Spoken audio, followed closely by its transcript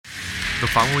The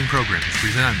following program is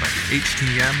presented by the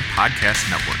HTM Podcast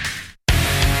Network.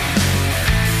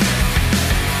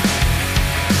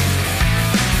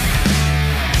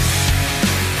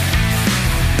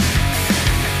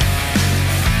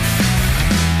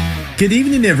 Good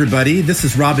evening, everybody. This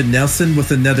is Robin Nelson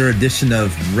with another edition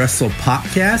of Wrestle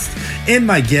Popcast, and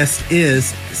my guest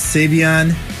is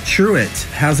Savion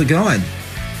Truitt. How's it going?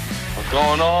 What's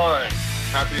going on?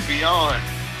 Happy to be on.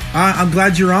 I'm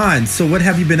glad you're on. So what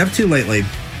have you been up to lately?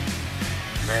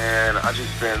 Man, I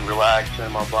just been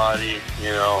relaxing my body.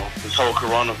 You know, this whole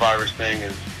coronavirus thing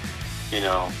is,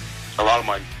 a lot of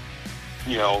my,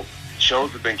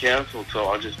 shows have been canceled. So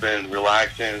I've just been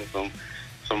relaxing,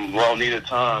 some well-needed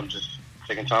time, just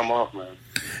taking time off, man.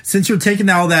 Since you're taking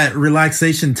all that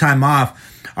relaxation time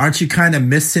off, aren't you kind of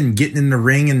missing getting in the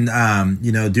ring and,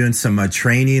 doing some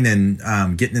training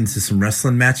and getting into some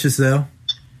wrestling matches, though?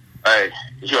 Hey,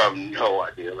 you have no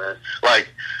idea, man. Like,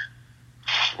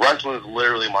 wrestling is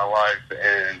literally my life,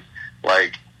 and,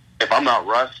 if I'm not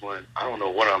wrestling, I don't know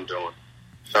what I'm doing.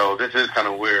 So this is kind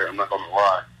of weird, I'm not going to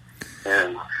lie.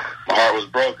 And my heart was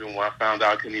broken when I found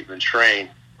out I couldn't even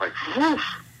train. Like, whew.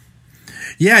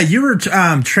 Yeah, you were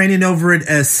training over at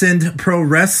Ascend Pro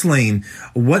Wrestling.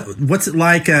 What's it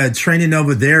like training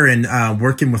over there and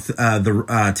working with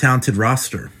the talented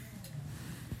roster?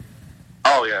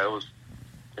 Oh, yeah,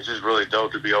 it's just really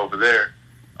dope to be over there.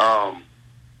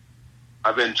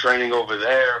 I've been training over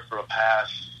there for the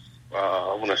past,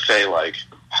 I want to say,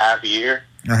 half a year.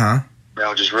 Uh-huh.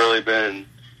 I've just really been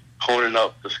honing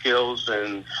up the skills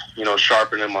and,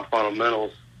 sharpening my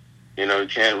fundamentals. You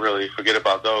can't really forget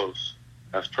about those.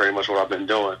 That's pretty much what I've been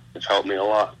doing. It's helped me a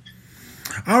lot.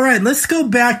 All right, let's go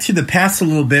back to the past a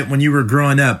little bit when you were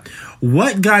growing up.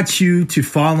 What got you to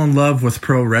fall in love with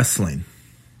pro wrestling?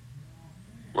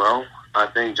 Well, I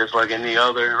think just like any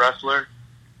other wrestler,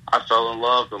 I fell in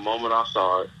love the moment I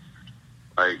saw it.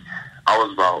 The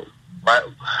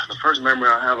first memory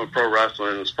I have of pro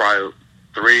wrestling was probably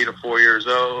 3 to 4 years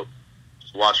old,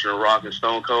 just watching The Rock and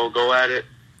Stone Cold go at it.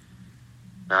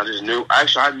 And I just knew, I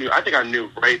think I knew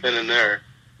right then and there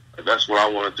that that's what I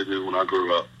wanted to do when I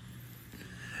grew up.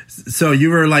 So you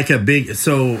were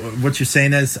so what you're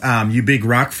saying is, you big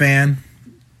Rock fan?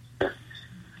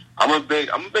 I'm a big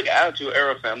Attitude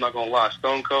Era fan, I'm not going to lie.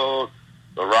 Stone Cold,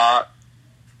 The Rock,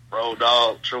 Road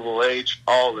Dogg, Triple H,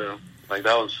 all of them. I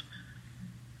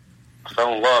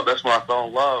fell in love. That's when I fell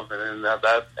in love. And then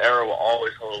that era will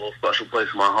always hold a little special place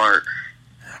in my heart.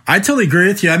 I totally agree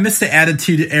with you. I missed the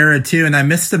Attitude Era too, and I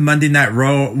missed the Monday Night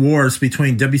Wars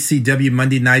between WCW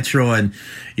Monday Nitro and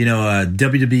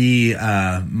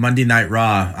WWE Monday Night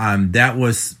Raw. That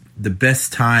was the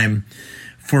best time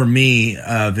for me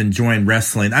of enjoying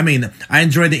wrestling. I mean, I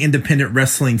enjoy the independent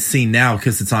wrestling scene now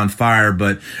because it's on fire,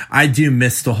 but I do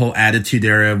miss the whole Attitude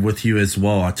Era with you as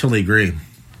well. I totally agree.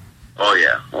 Oh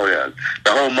yeah.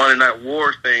 The whole Monday Night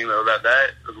Wars thing, though, that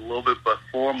was a little bit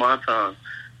before my time.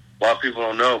 A lot of people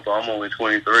don't know, but I'm only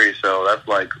 23, so that's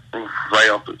right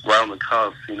on the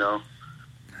cusp,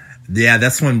 Yeah,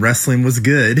 that's when wrestling was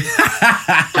good.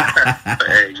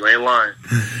 Hey, you ain't lying.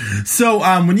 So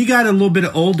when you got a little bit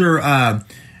older,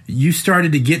 you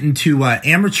started to get into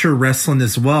amateur wrestling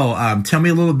as well. Tell me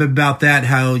a little bit about that,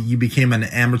 how you became an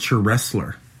amateur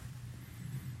wrestler.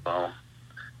 Well,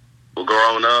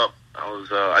 growing up,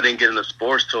 I didn't get into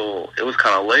sports till it was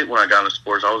kind of late when I got into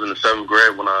sports. I was in the 7th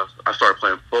grade when I started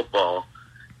playing football.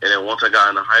 And then once I got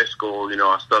into high school,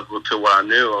 I stuck to what I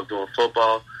knew. I was doing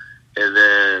football. And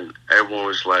then everyone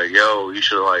was like, yo, you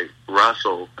should,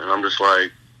 wrestle. And I'm just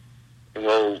like,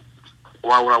 well,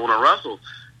 why would I want to wrestle?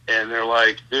 And they're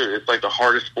like, dude, it's the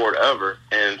hardest sport ever.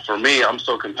 And for me, I'm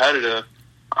so competitive.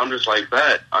 I'm just like,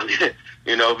 bet. I mean,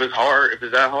 if it's hard, if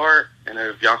it's that hard, and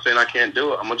if y'all saying I can't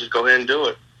do it, I'm going to just go ahead and do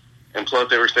it. And plus,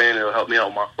 they were saying it'll help me out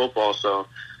with my football, so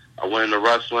I went into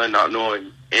wrestling not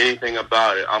knowing anything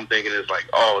about it. I'm thinking it's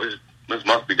this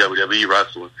must be WWE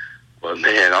wrestling. But,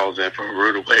 man, I was in for a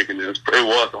rude awakening. It was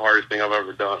the hardest thing I've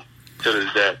ever done to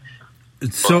this day.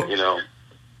 So, but,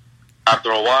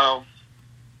 after a while,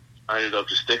 I ended up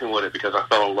just sticking with it because I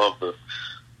fell in love with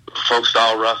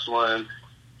folk-style wrestling,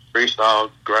 freestyle,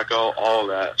 Greco, all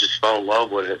that. Just fell in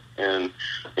love with it. And,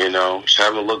 just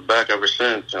haven't looked back ever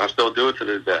since. And I still do it to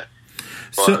this day.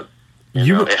 But, so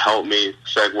it helped me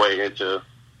segue into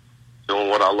doing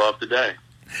what I love today.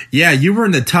 Yeah, you were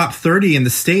in the top 30 in the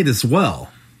state as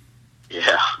well.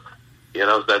 Yeah, that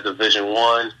was that Division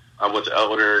I. I went to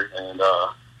Elder, and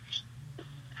that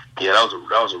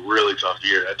was a really tough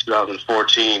year. That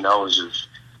 2014, that was just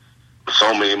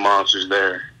so many monsters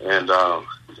there. And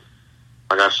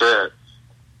like I said,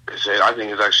 I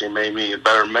think it's actually made me a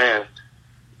better man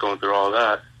going through all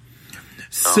that.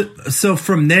 So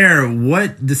from there,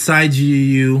 what decides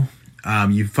you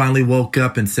finally woke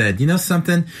up and said, you know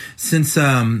something, since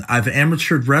I've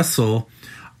amateured wrestle,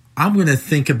 I'm going to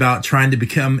think about trying to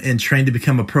become and train to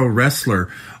become a pro wrestler.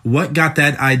 What got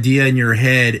that idea in your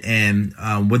head, and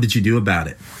what did you do about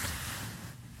it?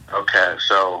 Okay,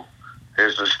 so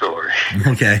here's the story.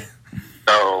 Okay.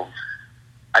 So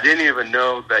I didn't even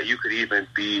know that you could even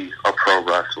be a pro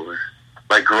wrestler.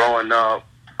 Like growing up,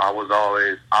 I was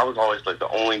always like the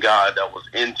only guy that was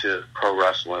into pro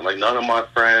wrestling. Like none of my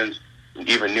friends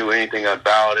even knew anything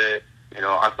about it. You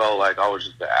know, I felt like I was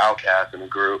just the outcast in the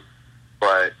group.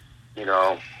 But, you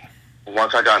know,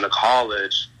 once I got into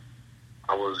college,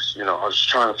 I was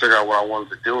trying to figure out what I wanted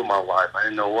to do with my life. I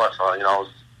didn't know what. So, I was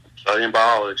studying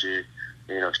biology,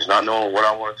 just not knowing what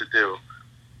I wanted to do.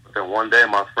 But then one day,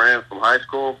 my friend from high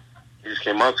school, he just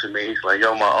came up to me. He's like,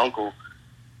 yo, my uncle,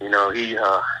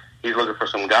 he's looking for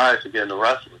some guys to get into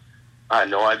wrestling. I had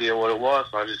no idea what it was,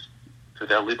 so I just took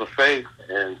that leap of faith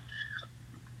and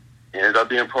ended up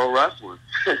being pro wrestling,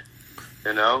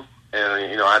 And,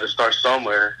 I had to start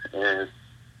somewhere, and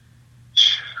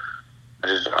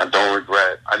I don't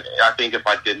regret. I think if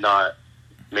I did not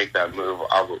make that move,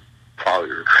 I would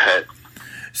probably regret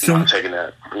not taking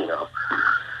that,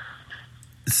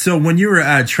 So when you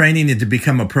were training to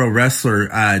become a pro wrestler,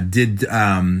 did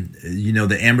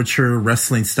the amateur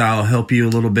wrestling style help you a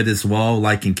little bit as well,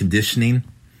 like in conditioning?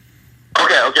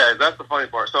 Okay, that's the funny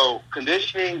part. So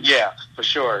conditioning, yeah, for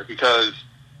sure, because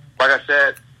like I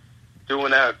said,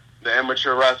 doing the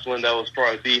amateur wrestling, that was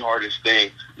probably the hardest thing,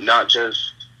 not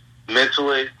just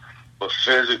mentally, but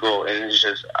physical, and it's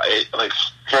just like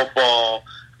football,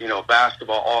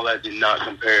 basketball, all that did not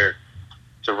compare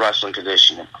to wrestling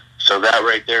conditioning. So that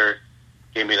right there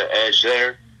gave me the edge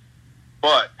there.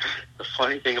 But the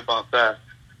funny thing about that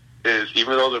is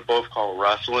even though they're both called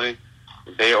wrestling,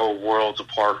 they are worlds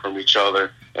apart from each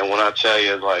other. And when I tell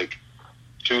you, like,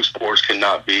 two sports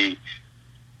cannot be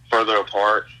further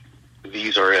apart,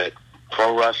 these are it.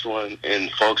 Pro wrestling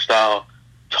and folk style,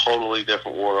 totally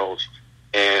different worlds.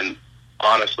 And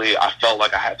honestly, I felt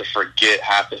like I had to forget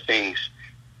half the things,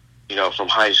 from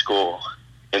high school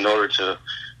in order to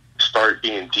start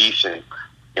being decent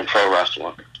in pro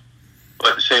wrestling. But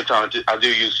at the same time, I do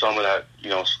use some of that,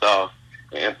 stuff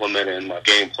and implement it in my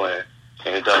game plan,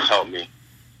 and it does help me.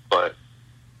 But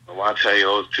when I tell you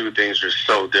those two things are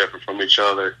so different from each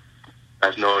other,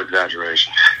 that's no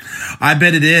exaggeration. I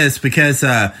bet it is, because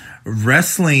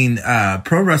wrestling,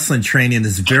 pro wrestling training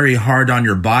is very hard on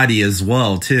your body as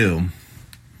well, too.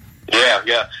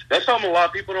 Yeah. That's something a lot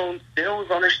of people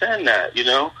don't understand that,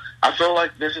 I feel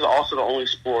like this is also the only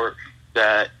sport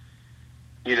that,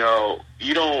 you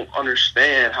don't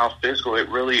understand how physical it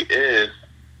really is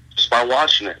just by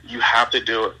watching it. You have to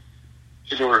do it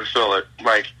in order to feel it.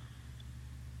 Like,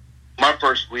 my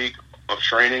first week of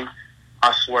training,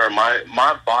 I swear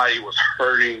my body was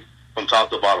hurting from top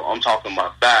to bottom. I'm talking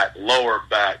my back, lower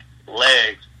back,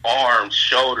 legs, arms,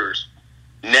 shoulders,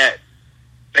 neck,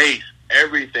 face,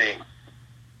 everything.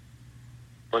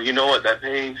 But you know what? That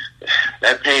pain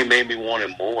made me want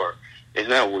it more. Isn't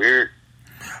that weird?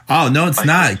 Oh, no, it's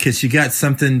not, because you got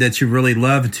something that you really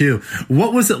love, too.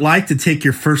 What was it like to take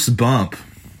your first bump?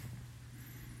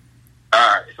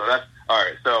 All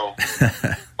right, so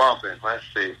bumping, let's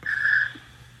see.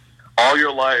 All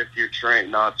your life, you're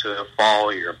trained not to fall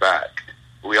on your back.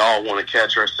 We all want to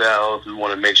catch ourselves. We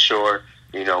want to make sure,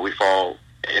 we fall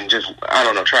and just,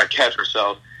 try to catch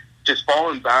ourselves. Just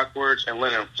falling backwards and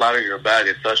letting it flatter your back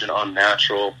is such an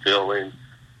unnatural feeling.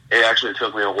 It actually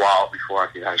took me a while before I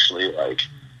could actually,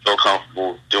 feel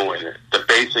comfortable doing it. The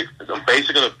basic of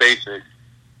the basics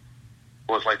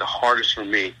was, the hardest for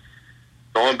me.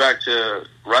 Going back to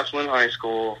wrestling in high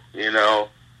school, we don't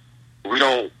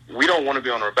want to be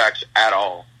on our backs at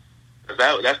all.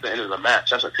 That's the end of the match.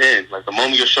 That's a pin. Like, the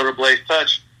moment your shoulder blades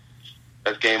touch,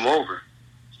 that's game over.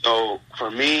 So for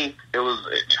me, it was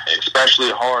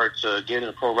especially hard to get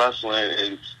into pro wrestling,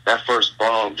 and that first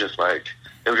bump,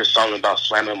 it was just something about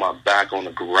slamming my back on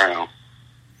the ground.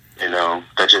 It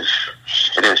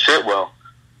didn't sit well.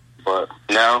 But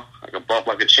now I can bump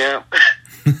like a champ.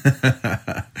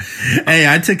 Hey,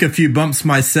 I took a few bumps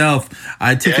myself. How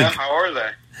are they?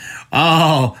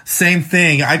 Oh, same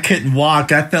thing. I couldn't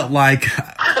walk. I felt like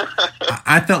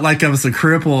I was a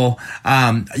cripple.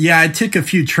 I took a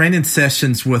few training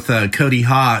sessions with Cody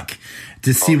Hawk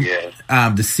to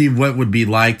see what would be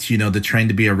like, to train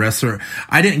to be a wrestler.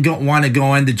 I didn't want to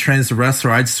go in to train as a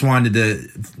wrestler. I just wanted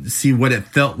to see what it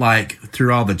felt like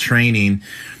through all the training.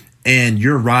 And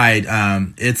you're right.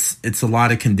 It's a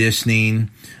lot of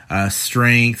conditioning,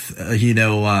 strength,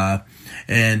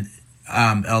 and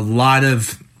a lot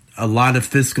of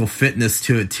physical fitness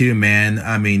to it too, man.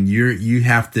 I mean, you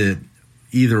have to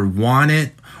either want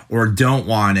it or don't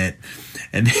want it.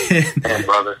 And then,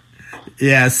 brother.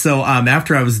 Yeah, so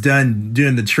after I was done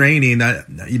doing the training,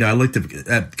 I looked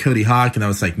at Cody Hawk and I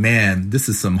was like, man, this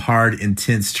is some hard,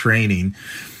 intense training.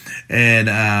 And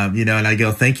and I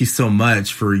go, thank you so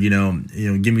much for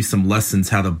give me some lessons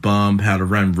how to bump, how to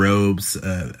run ropes,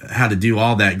 how to do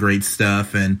all that great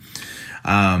stuff. And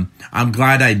I'm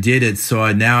glad I did it.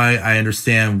 So now I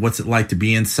understand what's it like to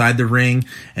be inside the ring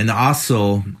and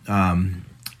also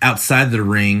outside the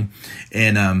ring.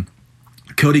 And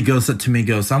Cody goes up to me and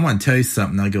goes, I want to tell you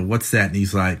something. I go, what's that? And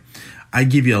he's like, I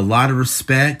give you a lot of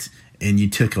respect and you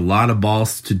took a lot of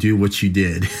balls to do what you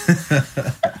did.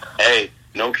 Hey,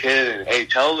 no kidding. Hey,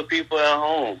 tell the people at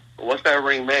home, what's that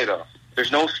ring made of?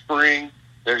 There's no spring.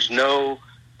 There's no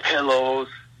pillows.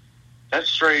 That's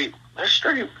straight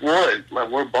wood.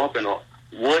 Like, we're bumping on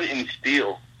wood and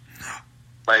steel.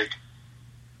 Like,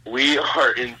 we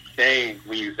are insane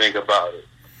when you think about it.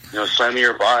 Slamming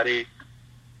your body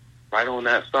right on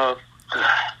that stuff.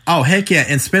 Oh, heck yeah.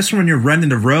 And especially when you're running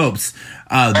the ropes,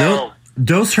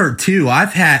 those hurt too. I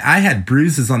had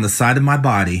bruises on the side of my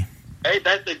body. Hey,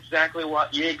 that's exactly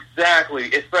what. Yeah, exactly.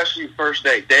 Especially first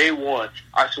day one.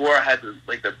 I swear I had the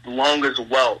longest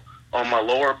welt on my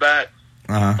lower back,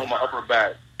 on my upper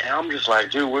back, and I'm just like,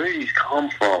 dude, where did these come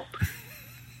from?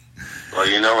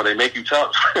 Well, they make you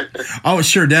tough. Oh, it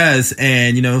sure does.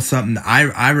 And something,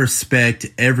 I respect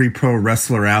every pro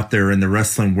wrestler out there in the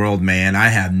wrestling world, man. I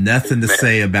have nothing to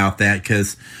say about that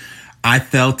because I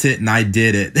felt it and I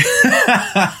did it.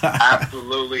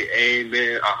 Absolutely.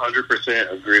 Amen.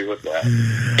 100% agree with that.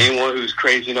 Anyone who's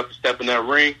crazy enough to step in that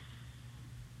ring,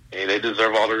 hey, they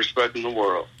deserve all the respect in the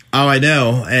world. Oh, I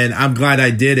know. And I'm glad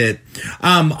I did it.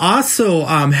 Also,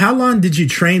 how long did you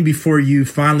train before you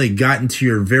finally got into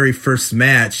your very first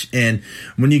match? And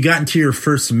when you got into your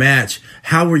first match,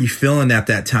 how were you feeling at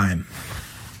that time?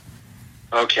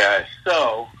 Okay.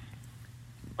 So,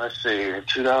 let's see.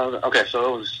 So it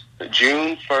was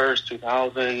June 1st,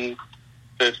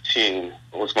 2015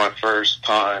 was my first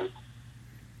time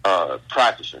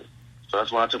practicing. So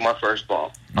that's when I took my first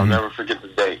bump. I'll never forget the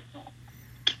date.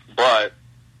 But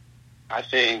I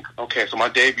think, so my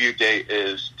debut date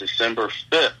is December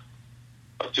 5th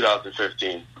of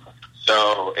 2015.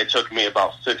 So it took me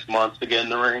about 6 months to get in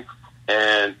the ring.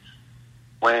 And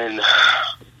when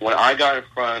I got in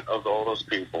front of all those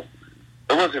people,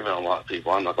 there wasn't even a lot of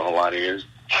people. I'm not going to lie to you.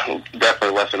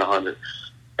 Definitely less than 100.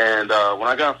 And when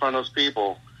I got in front of those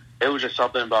people, it was just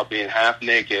something about being half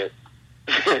naked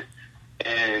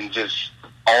and just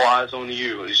all eyes on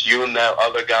you. It's you and that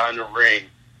other guy in the ring.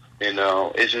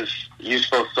 It's just, you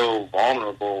feel so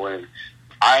vulnerable. And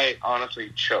I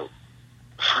honestly choked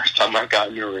the first time I got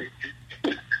in the ring.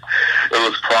 It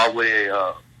was probably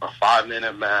a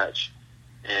 5-minute match.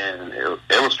 And it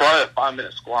was probably a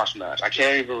 5-minute squash match. I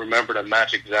can't even remember the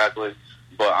match exactly,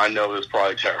 but I know it was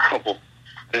probably terrible.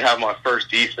 I didn't have my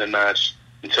first decent match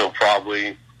until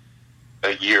probably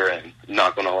a year in,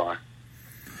 not going to lie.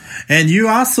 And you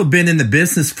also been in the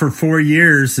business for 4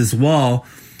 years as well.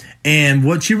 And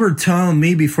what you were telling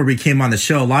me before we came on the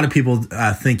show, a lot of people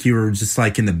think you were just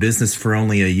like in the business for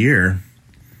only a year.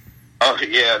 Oh,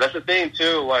 yeah, that's the thing,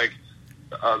 too. Like,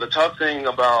 the tough thing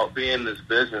about being in this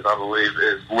business, I believe,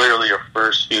 is literally your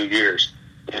first few years.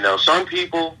 Some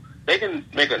people, they can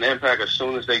make an impact as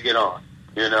soon as they get on.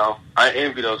 I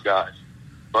envy those guys.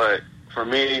 But for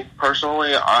me,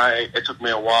 personally, it took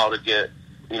me a while to get,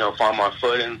 find my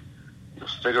footing.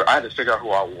 I had to figure out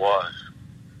who I was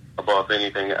above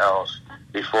anything else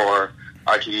before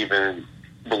I could even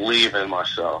believe in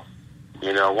myself.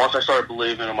 Once I started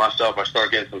believing in myself, I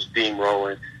started getting some steam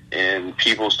rolling, and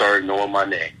people started knowing my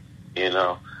name.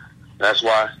 That's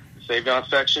why the Savion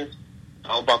section, it's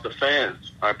all about the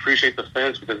fans. I appreciate the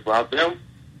fans because without them,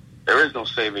 there is no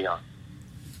Savion.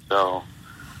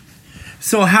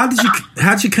 So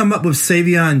how'd you come up with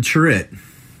Savion Truitt?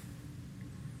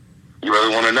 You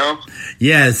really want to know?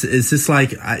 Yes. Is this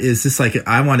like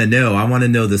I want to know. I want to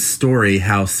know the story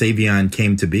how Savion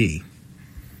came to be.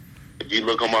 If you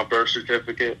look on my birth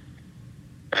certificate,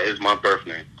 that is my birth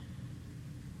name.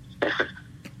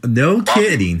 No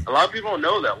kidding. A lot of people don't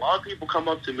know that. A lot of people come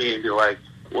up to me and be like,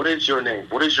 what is your name?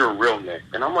 What is your real name?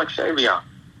 And I'm like, Savion.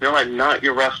 They're like, not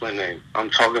your wrestling name.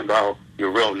 I'm talking about your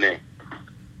real name.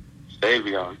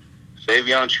 Savion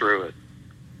Truitt.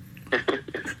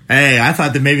 Hey, I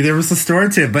thought that maybe there was a story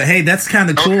to it, but hey, that's kind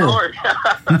of cool.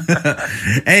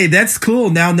 Hey, that's cool.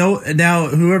 Now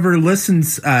whoever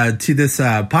listens to this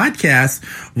podcast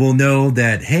will know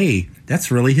that, hey, That's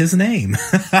really his name.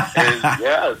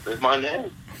 It's my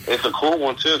name. It's a cool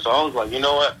one, too. So I was like, you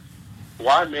know what?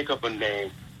 Why make up a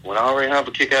name when I already have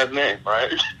a kick-ass name,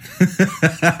 right?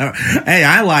 Hey,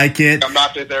 I like it. I'm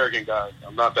not that arrogant, guys.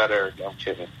 I'm not that arrogant. I'm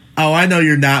kidding. Oh, I know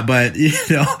you're not, but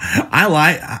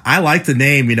I like the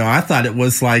name. I thought it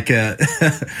was like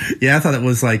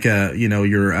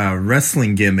your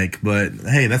wrestling gimmick. But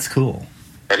hey, that's cool.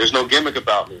 Hey, there's no gimmick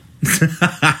about me.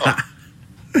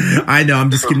 I know.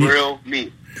 I'm just giving you real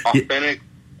me, authentic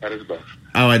at its best.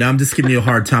 Oh, and I'm just giving you a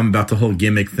hard time about the whole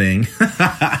gimmick thing.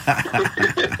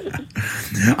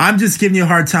 I'm just giving you a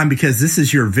hard time because this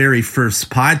is your very first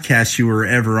podcast you were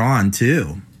ever on,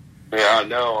 too. Yeah, I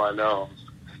know.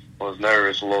 I was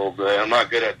nervous a little bit. I'm not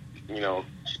good at,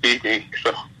 speaking.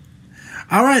 So.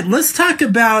 All right, let's talk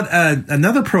about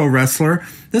another pro wrestler.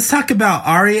 Let's talk about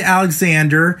Ari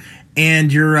Alexander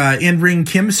and your in-ring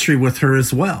chemistry with her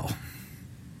as well.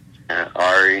 Yeah,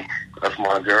 Ari, that's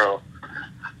my girl.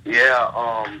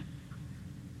 Yeah,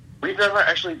 we've never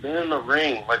actually been in the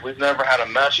ring. Like, we've never had a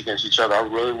match against each other. I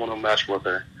really want to match with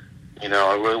her. I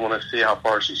really want to see how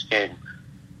far she's came.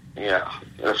 Yeah.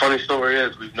 And the funny story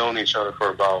is we've known each other for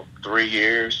about 3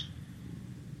 years,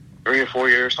 3 or 4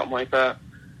 years, something like that.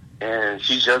 And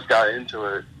she just got into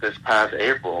it this past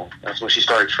April. That's when she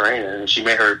started training, and she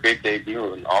made her big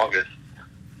debut in August.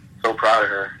 So proud of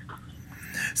her.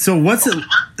 So what's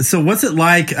it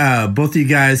like, both of you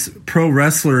guys, pro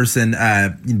wrestlers, and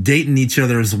dating each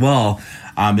other as well?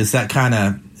 Is that kind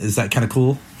of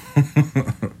cool?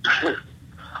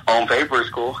 On paper, it's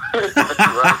cool.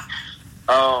 Right.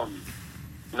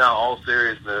 No, all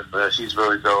seriousness, she's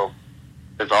really dope.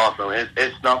 It's awesome.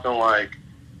 It's nothing like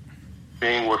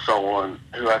being with someone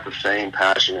who has the same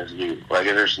passion as you. Like,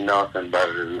 there's nothing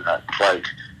better than that. Like,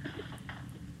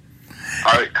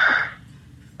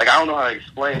 I don't know how to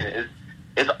explain it.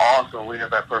 It's awesome. We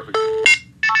have that perfect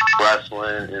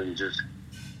wrestling and just,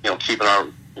 keeping our,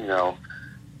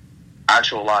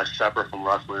 actual lives separate from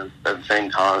wrestling at the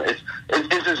same time.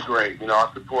 It's just great. I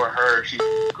support her. She's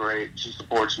great. She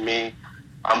supports me.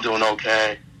 I'm doing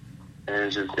okay.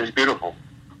 And it's beautiful.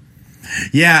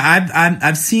 Yeah,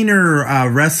 I've seen her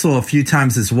wrestle a few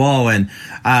times as well, and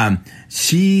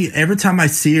she, every time I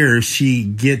see her, she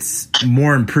gets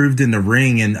more improved in the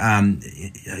ring and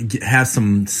has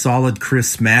some solid,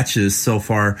 crisp matches so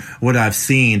far, what I've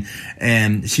seen.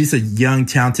 And she's a young,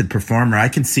 talented performer. I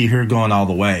can see her going all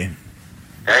the way.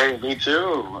 Hey, me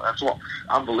too. That's what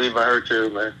I believe in her too,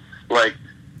 man. Like,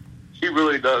 she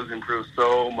really does improve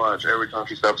so much every time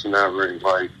she steps in that ring.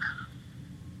 Like,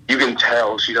 you can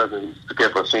tell she doesn't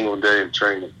skip a single day of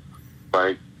training.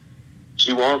 Like,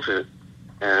 she wants it,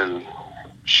 and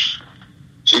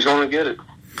she's going to get it.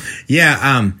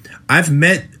 Yeah, I've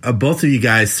met both of you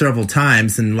guys several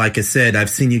times, and like I said, I've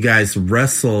seen you guys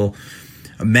wrestle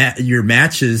your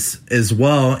matches as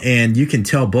well, and you can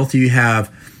tell both of you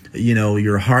have,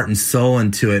 your heart and soul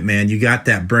into it, man. You got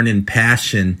that burning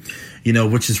passion,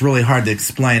 which is really hard to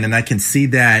explain, and I can see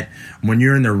that when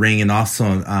you're in the ring and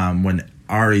also when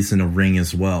Ari's in the ring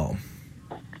as well.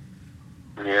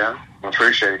 Yeah, I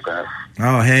appreciate that.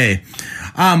 Oh, hey.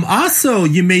 Also,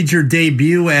 you made your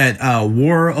debut at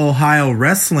War, Ohio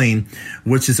Wrestling,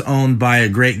 which is owned by a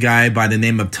great guy by the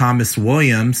name of Thomas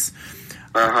Williams.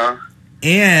 Uh-huh.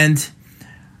 And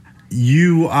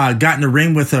you got in the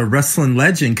ring with a wrestling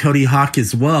legend, Cody Hawk,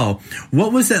 as well.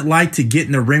 What was it like to get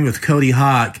in the ring with Cody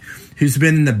Hawk, who's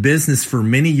been in the business for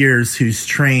many years, who's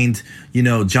trained,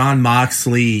 John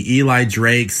Moxley, Eli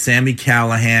Drake, Sami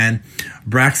Callihan,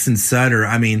 Braxton Sutter.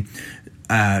 I mean,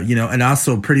 and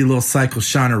also Pretty Little Cycle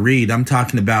Shauna Reed. I'm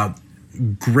talking about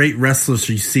great wrestlers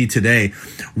you see today.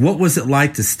 What was it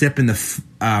like to step in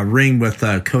the ring with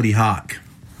Cody Hawk?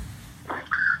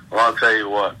 Well, I'll tell you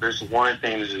what. There's one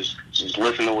thing to just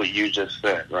listen to what you just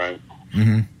said, right?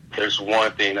 Mm-hmm. There's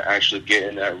one thing to actually get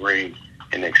in that ring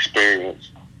and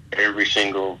experience every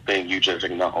single thing you just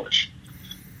acknowledged.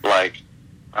 Like,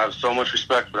 I have so much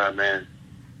respect for that man,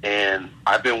 and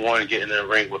I've been wanting to get in the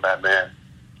ring with that man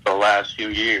for the last few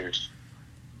years.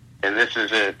 And this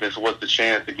is it. This was the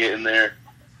chance to get in there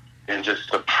and just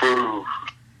to prove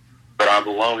that I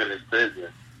belong in this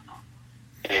business.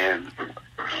 And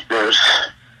that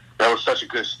was such a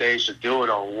good stage to do it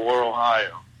on War,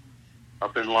 Ohio.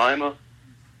 Up in Lima,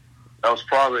 that was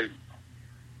probably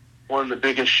one of the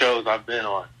biggest shows I've been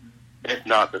on, if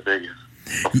not the biggest,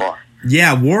 so far.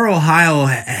 Yeah, War, Ohio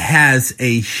has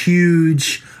a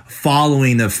huge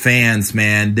following of fans,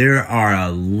 man. There are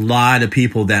a lot of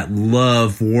people that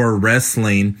love War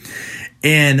Wrestling.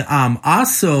 And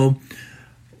also,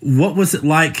 what was it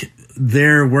like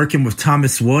there working with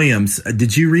Thomas Williams,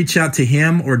 did you reach out to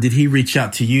him or did he reach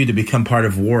out to you to become part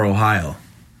of War Ohio?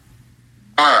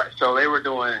 All right, so they were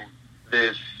doing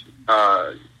this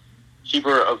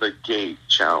Keeper of the Gate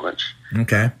challenge.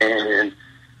 Okay. And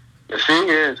the thing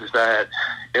is that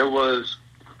it was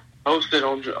posted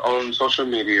on social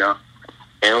media,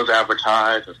 and it was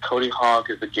advertised as Cody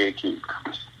Hawk is the gatekeeper.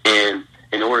 And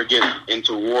in order to get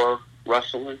into War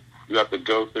Wrestling, you have to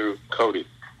go through Cody.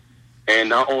 And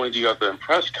not only do you have to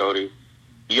impress Cody,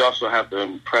 you also have to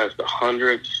impress the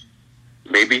hundreds,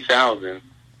 maybe thousands,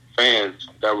 fans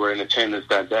that were in attendance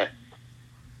that day.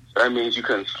 So that means you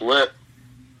couldn't slip.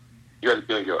 You had to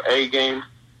be on your A game.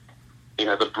 You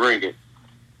had to bring it.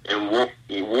 And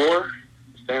war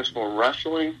stands for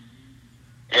wrestling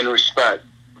and respect.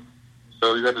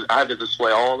 So I had to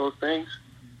display all those things,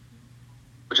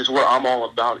 which is what I'm all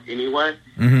about anyway.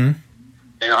 Mm-hmm.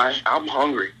 And I'm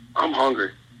hungry. I'm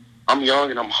hungry. I'm young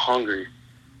and I'm hungry.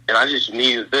 And I just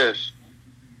needed this.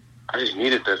 I just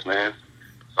needed this, man.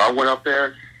 So I went up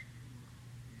there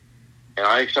and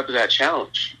I accepted that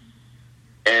challenge.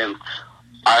 And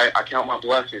I count my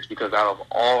blessings because out of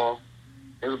all,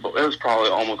 it was probably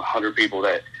almost 100 people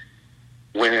that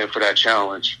went in for that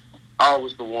challenge. I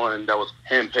was the one that was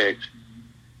handpicked.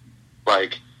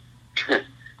 Like,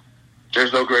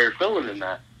 there's no greater feeling than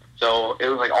that. So it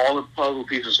was like all the puzzle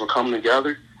pieces were coming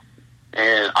together.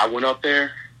 And I went up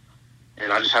there,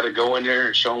 and I just had to go in there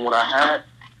and show them what I had.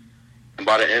 And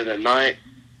by the end of the night,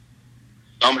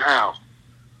 somehow,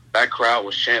 that crowd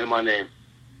was chanting my name.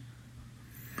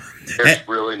 There's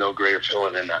really no greater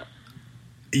feeling than that.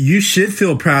 You should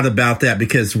feel proud about that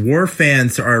because War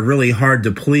fans are really hard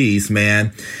to please,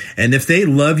 man. And if they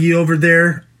love you over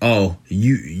there, oh,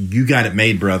 you got it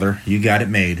made, brother. You got it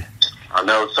made. I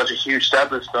know, it's such a huge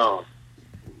stepping stone.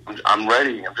 I'm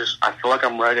ready. I feel like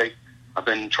I'm ready. I've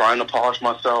been trying to polish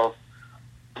myself.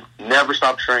 Never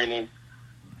stop training.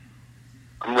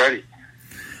 I'm ready.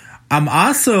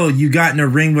 Also, you got in a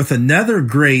ring with another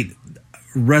great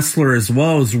wrestler as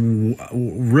well, is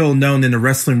real known in the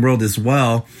wrestling world as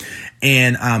well.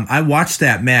 And I watched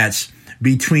that match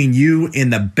between you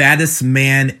and the baddest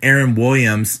man, Aaron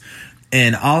Williams.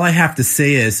 And all I have to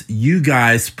say is you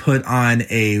guys put on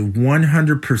a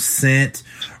 100%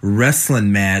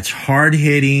 wrestling match, hard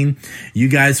hitting. You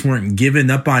guys weren't giving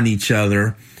up on each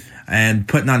other and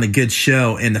putting on a good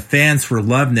show, and the fans were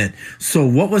loving it. So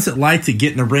what was it like to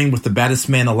get in the ring with the baddest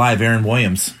man alive, Aaron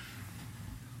Williams?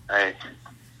 Hey,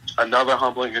 another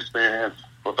humbling experience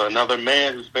with another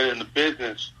man who's been in the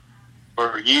business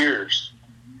for years.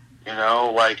 You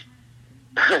know, like,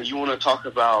 you want to talk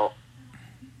about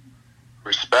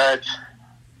respect.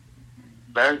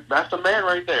 That's the man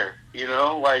right there. You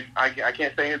know, like, I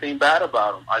can't say anything bad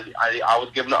about him. I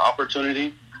was given the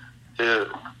opportunity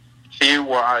to see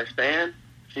where I stand,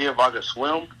 see if I could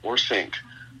swim or sink.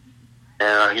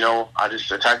 And, you know, I just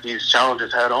attacked these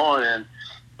challenges head on, and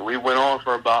we went on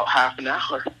for about half an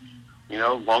hour. You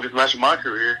know, longest match of my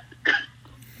career.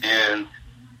 And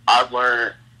I've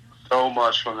learned so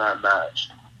much from that match.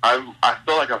 I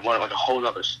feel like I've learned like a whole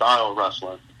other style of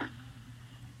wrestling.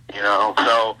 You know,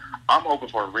 so I'm hoping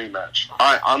for a rematch.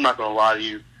 I'm not going to lie to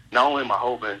you. Not only am I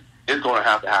hoping, it's going to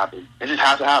have to happen. It just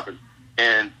has to happen.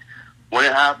 And when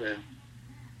it happens,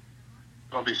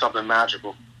 it's going to be something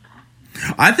magical.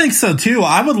 I think so too.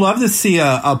 I would love to see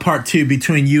a part two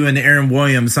between you and Aaron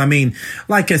Williams. I mean,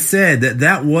 like I said,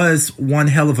 that was one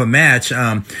hell of a match.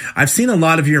 I've seen a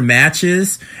lot of your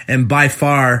matches, and by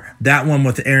far, that one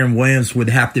with Aaron Williams would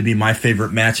have to be my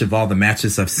favorite match of all the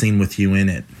matches I've seen with you in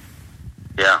it.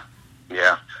 Yeah.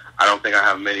 I don't think I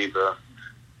have many to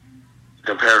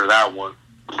compare to that one.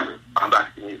 I'm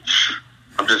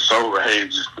just so ready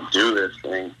just to do this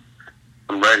thing.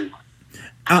 I'm ready.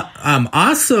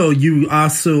 Also,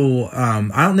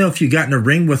 I don't know if you got in a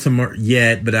ring with him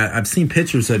yet, but I've seen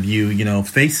pictures of you, you know,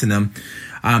 facing him.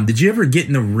 Did you ever get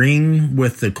in a ring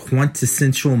with the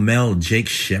quintessential male Jake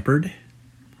Shepard?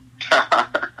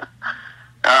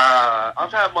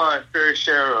 I've had my fair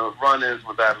share of run-ins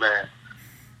with that man.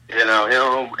 You know,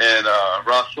 him and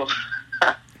Russell.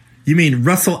 You mean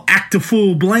Russell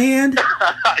Actafool Bland?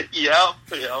 Yep.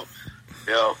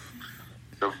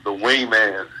 The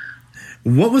wingman.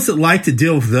 What was it like to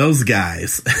deal with those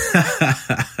guys?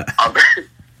 I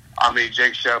mean,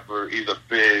 Jake Shepard,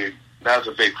 that's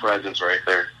a big presence right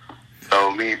there.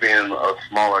 So me being a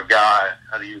smaller guy,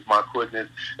 I had to use my quickness.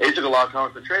 It took a lot of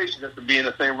concentration just to be in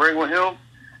the same ring with him,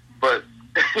 but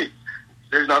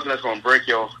there's nothing that's going to break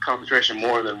your concentration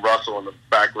more than Russell in the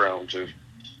background to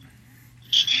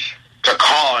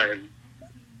call, and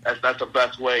that's the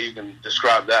best way you can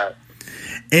describe that.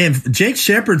 And Jake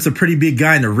Shepard's a pretty big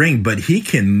guy in the ring, but he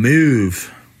can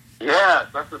move. Yeah,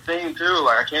 that's the thing, too.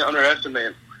 Like, I can't underestimate.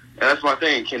 And that's my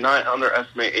thing. Cannot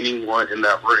underestimate anyone in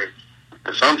that ring.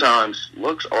 And sometimes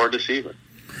looks are deceiving.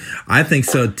 I think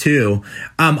so, too.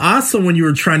 Also, when you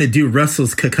were trying to do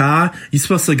Russell's caca, you're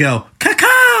supposed to go,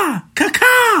 caca,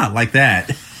 caca, like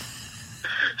that.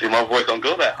 See, my voice don't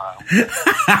go that high.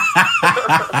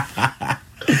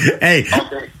 Hey.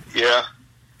 Okay, yeah.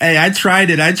 Hey, I tried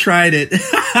it. That's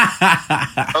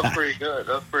pretty good.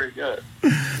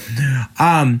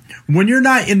 When you're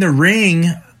not in the ring,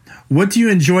 what do you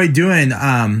enjoy doing?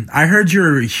 I heard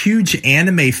you're a huge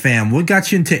anime fan. What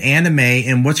got you into anime,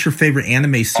 and what's your favorite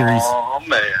anime series? Oh,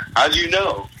 man. How'd you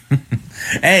know?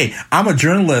 Hey, I'm a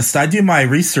journalist. I do my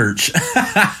research.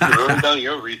 You really done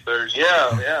your research. Yeah.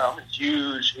 I'm a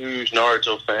huge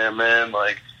Naruto fan, man.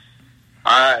 Like,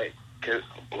 I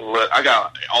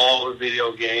got all the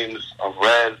video games. I've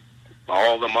read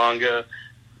all the manga.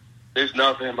 There's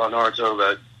nothing about Naruto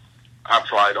that I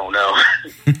probably don't know.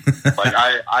 Like,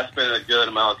 I spend a good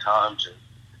amount of time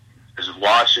just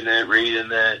watching it,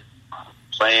 reading it,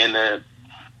 playing it,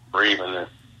 breathing it.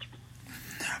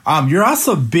 You're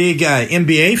also a big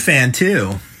NBA fan,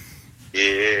 too.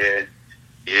 Yeah.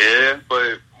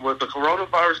 But with the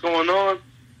coronavirus going on,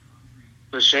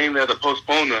 it's a shame they had to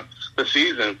postpone the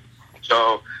season.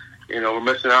 So, we're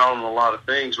missing out on a lot of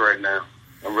things right now.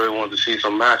 I really wanted to see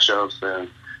some matchups, and,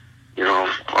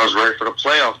 I was ready for the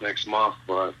playoffs next month,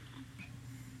 but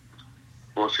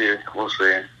we'll see.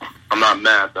 I'm not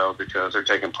mad, though, because they're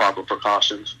taking proper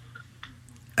precautions.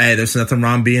 Hey, there's nothing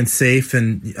wrong being safe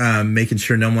and making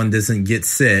sure no one doesn't get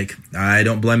sick. I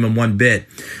don't blame them one bit.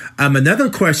 Another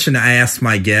question I asked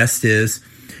my guest is,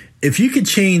 if you could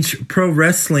change pro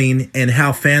wrestling and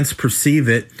how fans perceive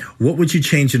it, what would you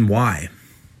change and why?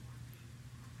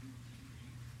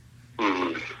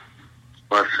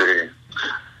 Let's see.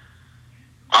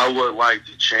 I would like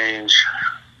to change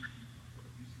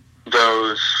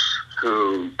those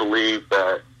who believe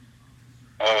that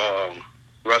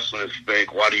wrestling is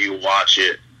fake. Why do you watch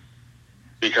it?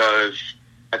 Because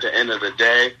at the end of the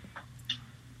day,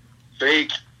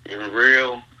 fake and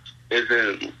real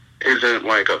isn't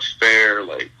like a fair,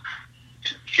 like,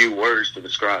 few words to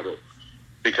describe it.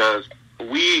 Because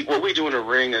what we do in the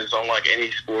ring is unlike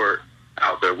any sport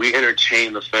out there. We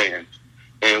entertain the fans.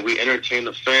 And we entertain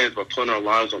the fans by putting our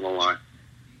lives on the line.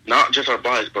 Not just our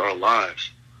bodies, but our lives.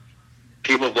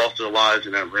 People have lost their lives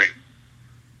in that ring.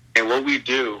 And what we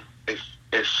do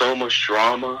is so much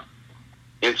drama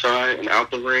inside and out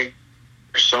the ring.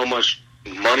 There's so much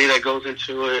money that goes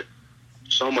into it.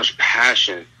 So much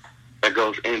passion that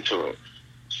goes into it.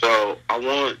 So I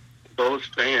want those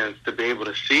fans to be able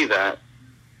to see that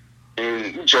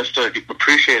and just to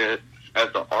appreciate it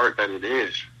as the art that it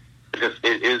is. Because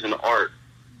it is an art.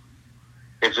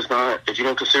 If you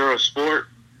don't consider it a sport,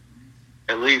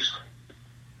 at least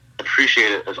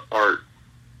appreciate it as art.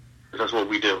 That's what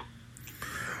we do.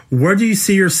 Where do you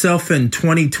see yourself in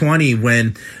 2020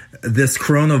 when this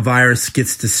coronavirus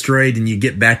gets destroyed and you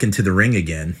get back into the ring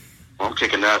again? I'm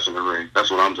kicking ass in the ring. That's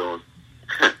what I'm doing.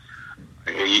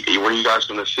 What are you guys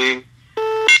going to see?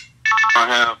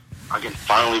 I can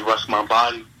finally rest my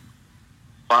body,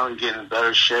 finally get in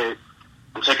better shape.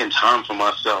 I'm taking time for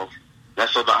myself.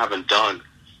 That's something I haven't done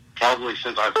probably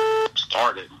since I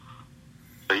started.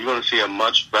 So you're going to see a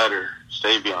much better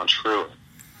Savion Truitt.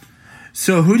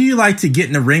 So who do you like to get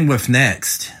in the ring with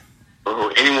next?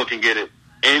 Oh, anyone can get it.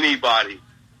 Anybody.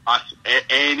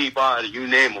 Anybody. You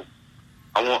name them.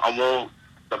 I want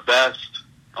the best.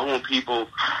 I want people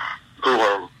who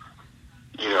are,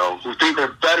 who think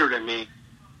they're better than me.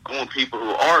 I want people who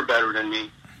are better than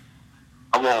me.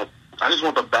 I just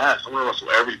want the best. I want to wrestle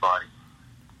everybody.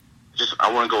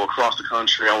 I want to go across the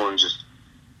country. I want to just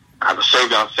have a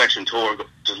Savion section tour.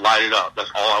 Just light it up. That's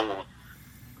all I want.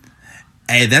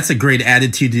 Hey, that's a great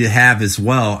attitude to have as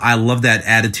well. I love that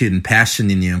attitude and passion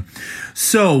in you.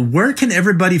 So where can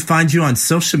everybody find you on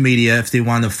social media if they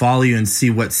want to follow you and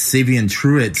see what Savion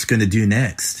Truitt's going to do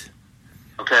next?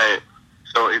 Okay,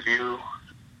 so if you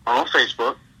are on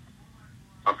Facebook,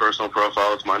 my personal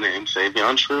profile is my name,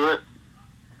 Savion Truitt.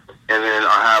 And then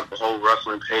I have the whole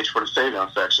wrestling page for the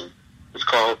Savion section. It's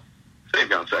called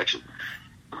Savion section.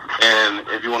 And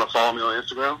if you want to follow me on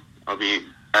Instagram, I'll be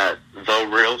at The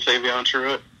Real Savion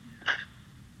Truitt.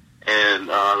 And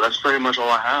that's pretty much all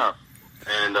I have.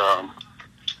 And,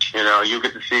 you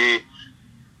get to see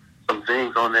some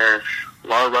things on there, a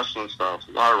lot of wrestling stuff.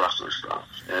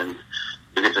 And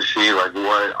you get to see, like,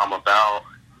 what I'm about.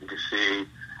 You can see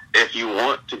if you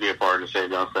want to be a part of the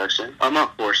Savion section. I'm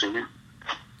not forcing you.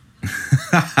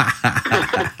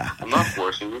 I'm not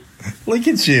forcing forcing you. Look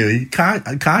at you,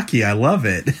 cocky. I love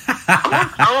it.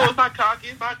 Oh, it's not cocky.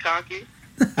 It's not cocky.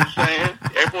 I'm saying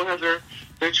everyone has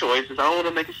their choices. I don't want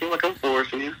to make it seem like I'm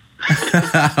forcing you.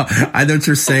 I know what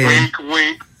you're saying.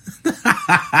 Wink.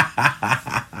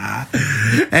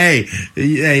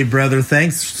 Hey, brother.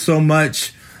 Thanks so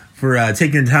much for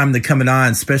taking the time to coming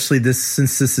on, especially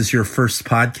since this is your first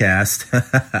podcast.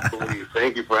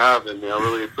 Thank you for having me. I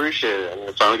really appreciate it.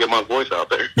 I'm trying to get my voice out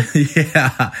there.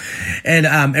 Yeah.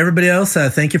 And everybody else,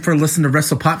 thank you for listening to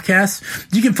Wrestle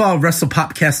Popcast. You can follow Wrestle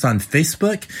Popcast on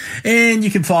Facebook, and you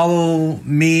can follow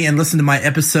me and listen to my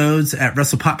episodes at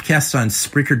Wrestle Popcast on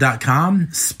Spreaker.com,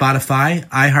 Spotify,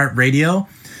 iHeartRadio,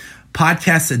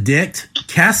 Podcast Addict,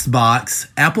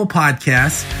 Castbox, Apple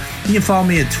Podcasts. You can follow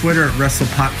me at Twitter at Wrestle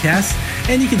Popcast,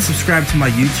 and you can subscribe to my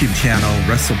YouTube channel,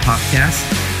 Wrestle Popcast.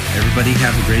 Everybody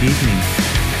have a great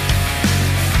evening.